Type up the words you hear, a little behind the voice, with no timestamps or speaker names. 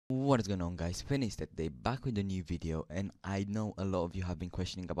What is going on, guys? Finished that day, back with a new video, and I know a lot of you have been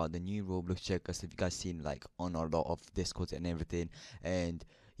questioning about the new Roblox checkers. If you guys seen like on a lot of discords and everything, and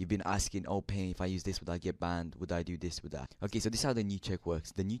you've been asking, oh Pain, if I use this would I get banned, would I do this, would that? Okay, so this is how the new check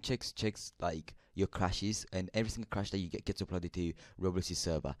works. The new checks like your crashes, and every single crash that you get gets uploaded to Roblox's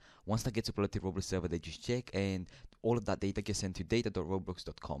server. Once that gets uploaded to Roblox server, they just check, and all of that data gets sent to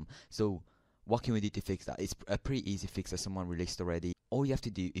data.roblox.com. So what can we do to fix that? It's a pretty easy fix that someone released already. All you have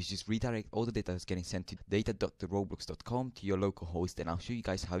to do is just redirect all the data that's getting sent to data.roblox.com to your local host, and I'll show you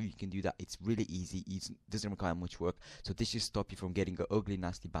guys how you can do that. It's really easy. It doesn't require much work. So this should stop you from getting an ugly,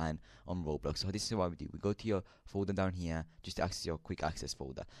 nasty ban on Roblox. So this is what we do. We go to your folder down here just to access your quick access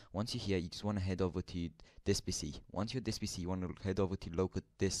folder. Once you're here, you just want to head over to this PC. Once you're at this PC, you want to head over to local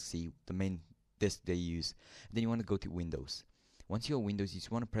disk C, the main disk they use. Then you want to go to Windows. Once you're on Windows, you just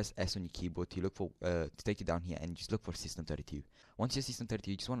want to press S on your keyboard to look for to take you down here, and just look for System32. Once you're System32,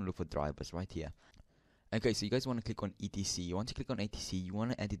 you just want to look for drivers right here. Okay, so you guys want to click on etc. Once you click on etc, you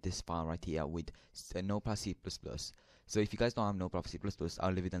want to edit this file right here with Notepad C++. So if you guys don't have Notepad C++,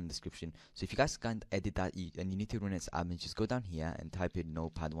 I'll leave it in the description. So if you guys can't edit that and you need to run it as admin, just go down here and type in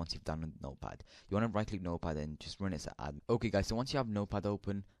Notepad. Once you've done Notepad, you want to right click Notepad and just run it as admin. Okay guys, so once you have Notepad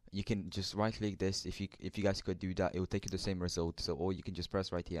open, you can just right click this. If you guys could do that, it will take you to the same result. So, or you can just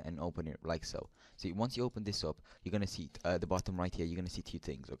press right here and open it like so. So once you open this up, you're gonna see at the bottom right here, you're gonna see two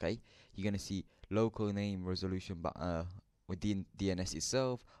things. Okay, you're gonna see local name resolution within DNS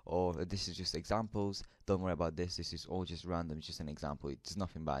itself, or this is just examples. Don't worry about this. This is all just random. It's just an example. It's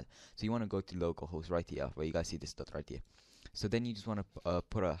nothing bad. So you want to go to localhost right here, where you guys see this dot right here. So then you just want to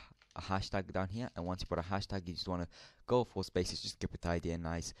put a hashtag down here, and once you put a hashtag, you just want to go for spaces, just keep it tidy and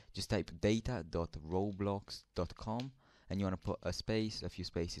nice. Just type data.roblox.com, and you want to put a space, a few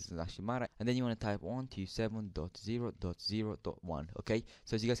spaces, doesn't actually matter, and then you want to type 127.0.0.1. okay,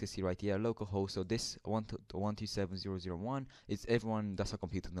 so as you guys can see right here, localhost. So this 127.0.0.1 is everyone. That's how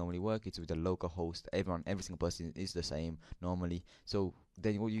computers normally work. It's with the local host. Every single person is the same normally. So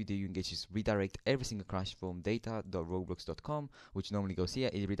then what you do, you can just redirect every single crash from data.roblox.com, which normally goes here,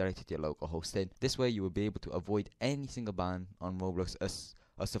 it redirected to your local host. Then this way you will be able to avoid any single ban on Roblox as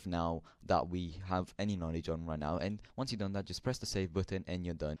of now that we have any knowledge on right now. And once you've done that, just press the save button and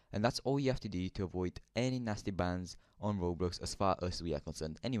you're done. And that's all you have to do to avoid any nasty bans on Roblox as far as we are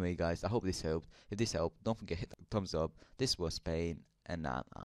concerned. Anyway guys, I hope this helped. If this helped, don't forget to hit the thumbs up. This was Pain, and I'm out.